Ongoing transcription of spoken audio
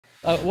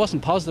It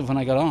wasn't positive when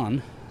I got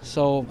on,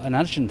 so an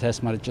antigen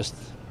test might just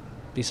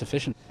be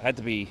sufficient. I had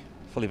to be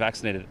fully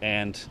vaccinated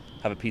and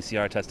have a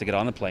PCR test to get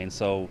on the plane,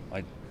 so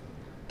I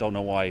don't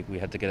know why we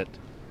had to get it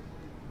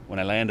when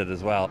I landed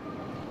as well.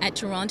 At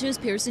Toronto's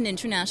Pearson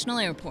International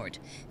Airport,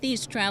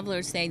 these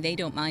travelers say they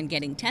don't mind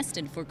getting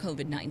tested for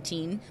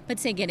COVID-19, but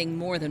say getting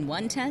more than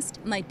one test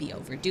might be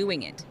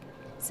overdoing it.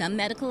 Some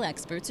medical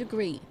experts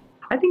agree.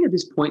 I think at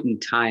this point in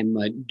time,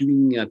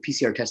 doing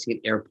PCR testing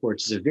at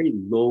airports is a very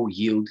low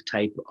yield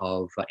type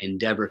of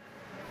endeavor.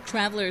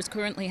 Travelers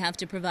currently have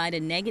to provide a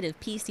negative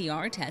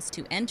PCR test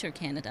to enter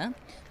Canada.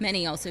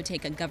 Many also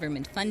take a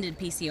government-funded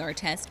PCR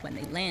test when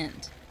they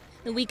land.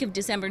 The week of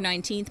December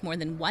 19th, more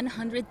than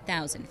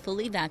 100,000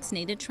 fully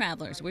vaccinated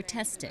travelers were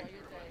tested.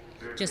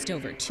 Just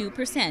over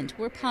 2%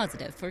 were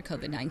positive for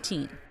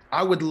COVID-19.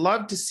 I would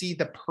love to see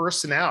the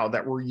personnel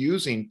that we're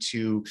using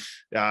to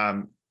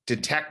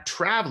detect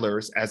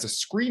travelers as a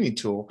screening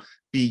tool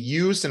be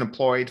used and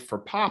employed for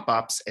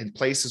pop-ups and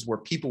places where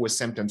people with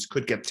symptoms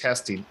could get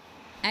testing.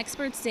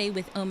 Experts say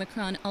with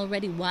Omicron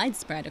already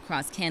widespread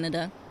across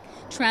Canada,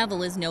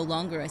 travel is no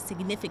longer a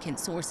significant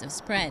source of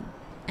spread,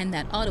 and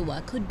that Ottawa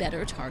could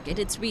better target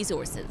its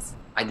resources.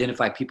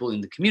 Identify people in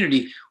the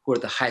community who are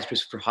at the highest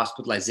risk for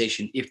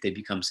hospitalization if they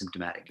become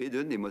symptomatic.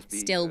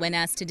 Still, when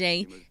asked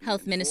today,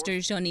 Health Minister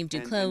Jean-Yves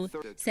Duclos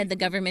said the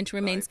government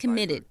remains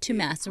committed to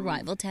mass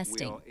arrival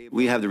testing.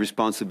 We have the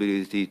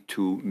responsibility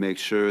to make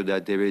sure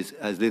that there is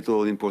as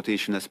little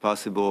importation as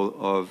possible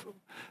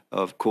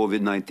of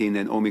COVID-19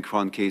 and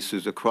Omicron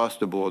cases across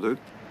the border.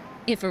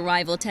 If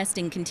arrival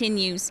testing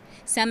continues,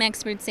 some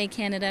experts say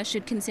Canada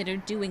should consider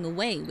doing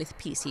away with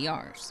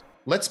PCRs.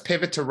 Let's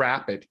pivot to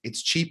rapid.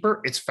 It's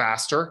cheaper, it's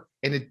faster,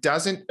 and it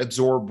doesn't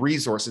absorb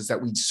resources that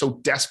we so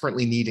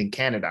desperately need in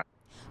Canada.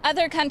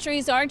 Other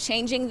countries are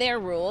changing their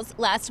rules.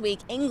 Last week,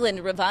 England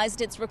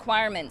revised its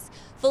requirements.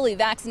 Fully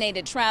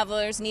vaccinated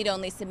travelers need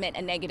only submit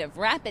a negative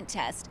rapid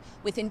test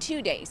within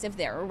 2 days of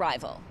their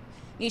arrival.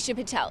 Nisha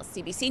Patel,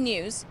 CBC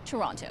News,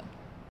 Toronto.